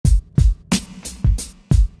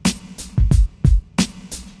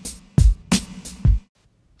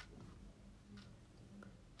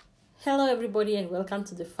Hello, everybody, and welcome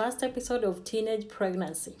to the first episode of Teenage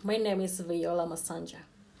Pregnancy. My name is Viola Masanja.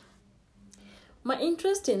 My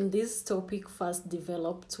interest in this topic first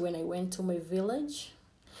developed when I went to my village.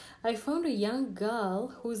 I found a young girl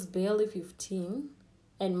who is barely 15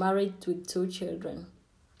 and married with 2 children.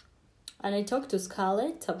 And I talked to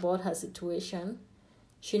Scarlett about her situation.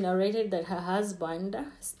 She narrated that her husband,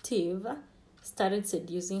 Steve, started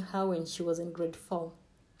seducing her when she was in grade 4.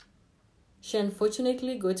 She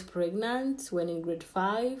unfortunately got pregnant when in grade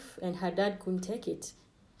 5, and her dad couldn't take it,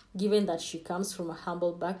 given that she comes from a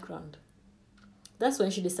humble background. That's when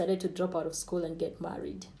she decided to drop out of school and get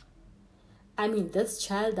married. I mean, that's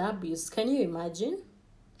child abuse. Can you imagine?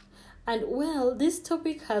 And well, this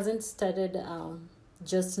topic hasn't started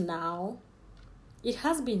just now. It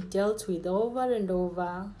has been dealt with over and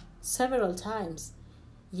over several times,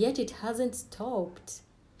 yet it hasn't stopped.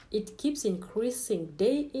 It keeps increasing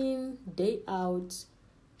day in, day out.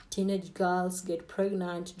 Teenage girls get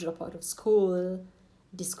pregnant, drop out of school,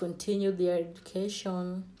 discontinue their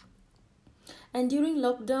education. And during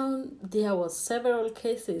lockdown, there were several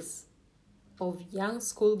cases of young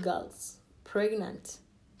schoolgirls pregnant.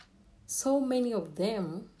 So many of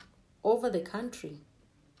them over the country.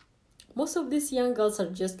 Most of these young girls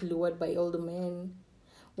are just lured by older men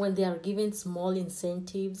when they are given small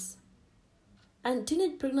incentives. And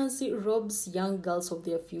teenage pregnancy robs young girls of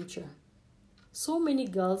their future. So many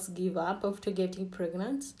girls give up after getting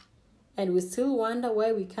pregnant, and we still wonder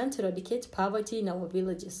why we can't eradicate poverty in our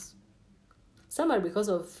villages. Some are because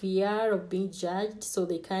of fear of being judged, so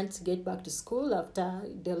they can't get back to school after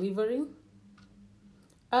delivering.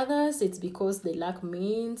 Others, it's because they lack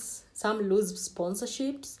means. Some lose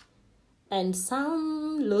sponsorships, and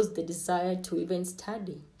some lose the desire to even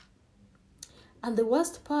study. And the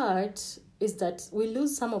worst part is that we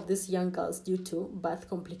lose some of these young girls due to birth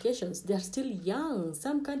complications. They are still young.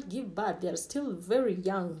 Some can't give birth. They are still very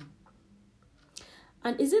young.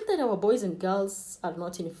 And is it that our boys and girls are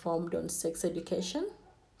not informed on sex education?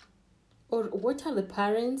 Or what are the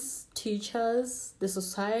parents, teachers, the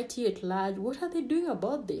society at large, what are they doing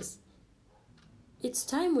about this? It's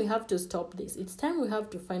time we have to stop this. It's time we have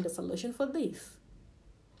to find a solution for this.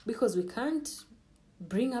 Because we can't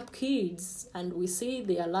bring up kids and we see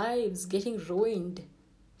their lives getting ruined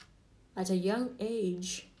at a young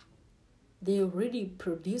age. They're already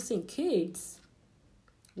producing kids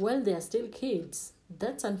when they are still kids.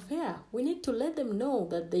 That's unfair. We need to let them know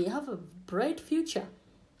that they have a bright future.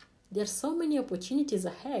 There are so many opportunities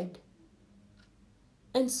ahead.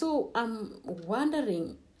 And so I'm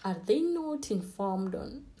wondering, are they not informed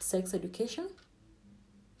on sex education?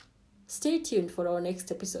 Stay tuned for our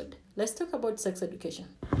next episode. Let's talk about sex education.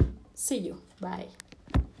 See you. Bye.